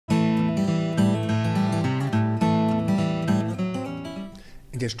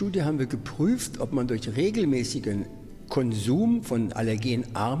In der Studie haben wir geprüft, ob man durch regelmäßigen Konsum von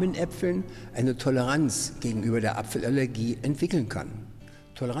allergenarmen Äpfeln eine Toleranz gegenüber der Apfelallergie entwickeln kann.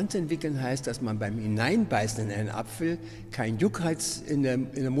 Toleranz entwickeln heißt, dass man beim Hineinbeißen in einen Apfel keinen Juckreiz in der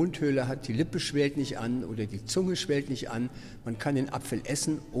Mundhöhle hat, die Lippe schwellt nicht an oder die Zunge schwellt nicht an. Man kann den Apfel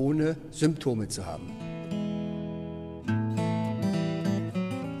essen, ohne Symptome zu haben.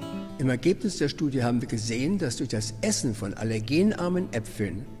 Im Ergebnis der Studie haben wir gesehen, dass durch das Essen von allergenarmen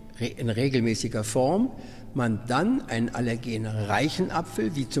Äpfeln in regelmäßiger Form man dann einen allergenreichen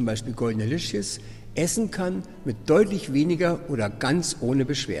Apfel, wie zum Beispiel Golden Delicious, essen kann mit deutlich weniger oder ganz ohne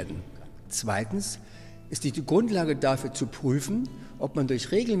Beschwerden. Zweitens ist die Grundlage dafür zu prüfen, ob man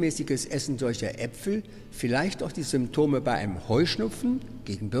durch regelmäßiges Essen solcher Äpfel vielleicht auch die Symptome bei einem Heuschnupfen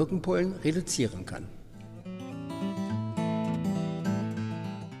gegen Birkenpollen reduzieren kann.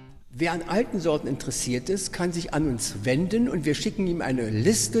 Wer an alten Sorten interessiert ist, kann sich an uns wenden und wir schicken ihm eine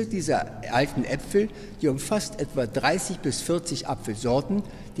Liste dieser alten Äpfel, die umfasst etwa 30 bis 40 Apfelsorten,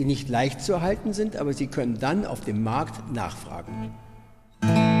 die nicht leicht zu erhalten sind, aber Sie können dann auf dem Markt nachfragen.